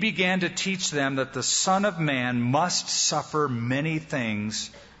 And he began to teach them that the Son of Man must suffer many things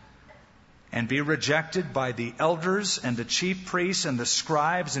and be rejected by the elders and the chief priests and the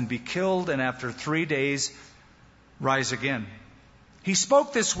scribes and be killed, and after 3 days rise again. He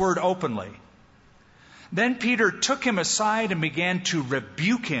spoke this word openly. Then Peter took him aside and began to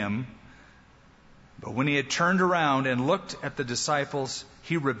rebuke him. But when he had turned around and looked at the disciples,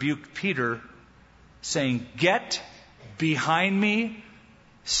 he rebuked Peter, saying, "Get behind me,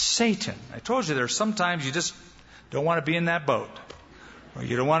 Satan." I told you there's sometimes you just don't want to be in that boat. Or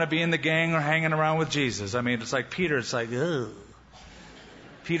you don't want to be in the gang or hanging around with Jesus. I mean, it's like Peter, it's like, ugh.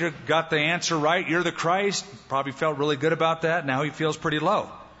 Peter got the answer right. You're the Christ. Probably felt really good about that. Now he feels pretty low.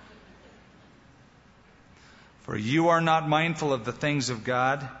 For you are not mindful of the things of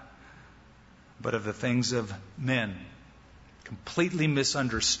God, but of the things of men. Completely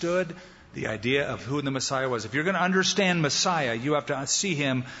misunderstood the idea of who the Messiah was. If you're going to understand Messiah, you have to see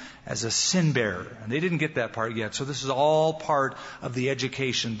him as a sin bearer. And they didn't get that part yet. So this is all part of the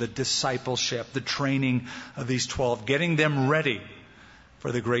education, the discipleship, the training of these 12, getting them ready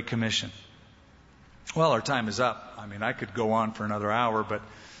for the Great Commission. Well, our time is up. I mean, I could go on for another hour, but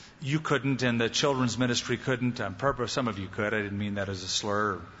you couldn't, and the children's ministry couldn't. On purpose, some of you could. I didn't mean that as a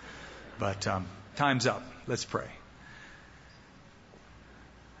slur. But time's up. Let's pray.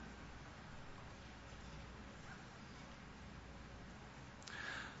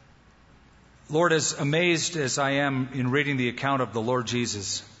 Lord, as amazed as I am in reading the account of the Lord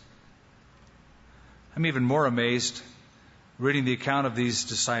Jesus, I'm even more amazed reading the account of these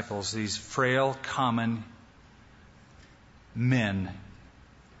disciples, these frail, common men.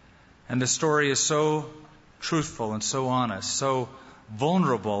 And the story is so truthful and so honest, so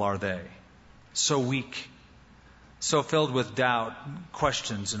vulnerable are they, so weak, so filled with doubt,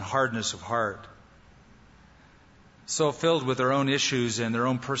 questions, and hardness of heart. So filled with their own issues and their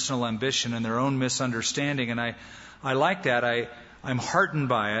own personal ambition and their own misunderstanding. And I like that. I'm heartened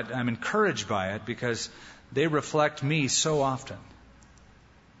by it. I'm encouraged by it because they reflect me so often.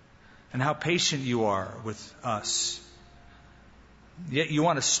 And how patient you are with us. Yet you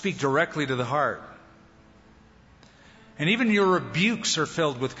want to speak directly to the heart. And even your rebukes are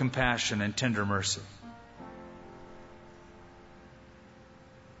filled with compassion and tender mercy.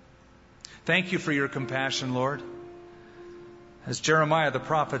 Thank you for your compassion, Lord. As Jeremiah the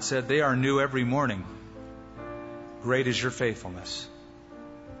prophet said, they are new every morning. Great is your faithfulness.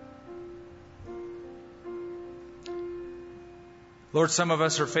 Lord, some of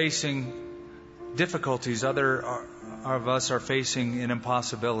us are facing difficulties. Other of us are facing an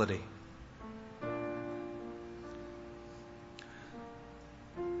impossibility.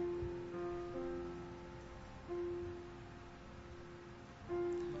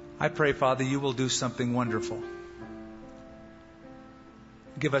 I pray, Father, you will do something wonderful.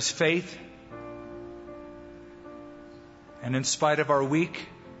 Give us faith. And in spite of our weak,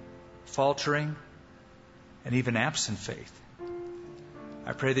 faltering, and even absent faith,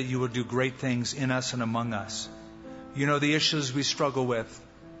 I pray that you will do great things in us and among us. You know the issues we struggle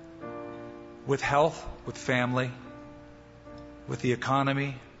with health, with family, with the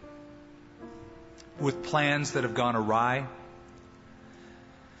economy, with plans that have gone awry.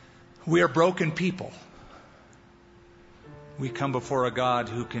 We are broken people. We come before a God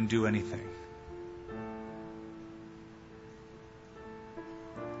who can do anything.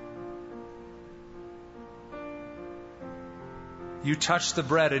 You touched the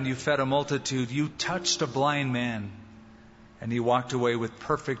bread and you fed a multitude. You touched a blind man and he walked away with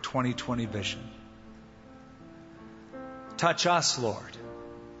perfect 20/20 vision. Touch us, Lord,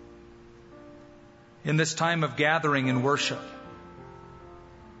 in this time of gathering and worship,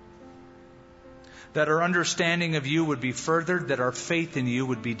 that our understanding of you would be furthered, that our faith in you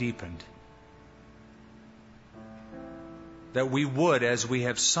would be deepened. That we would, as we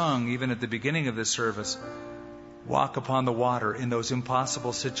have sung even at the beginning of this service, walk upon the water. In those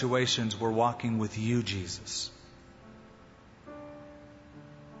impossible situations, we're walking with you, Jesus.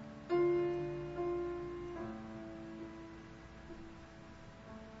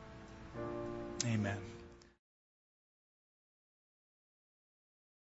 Amen.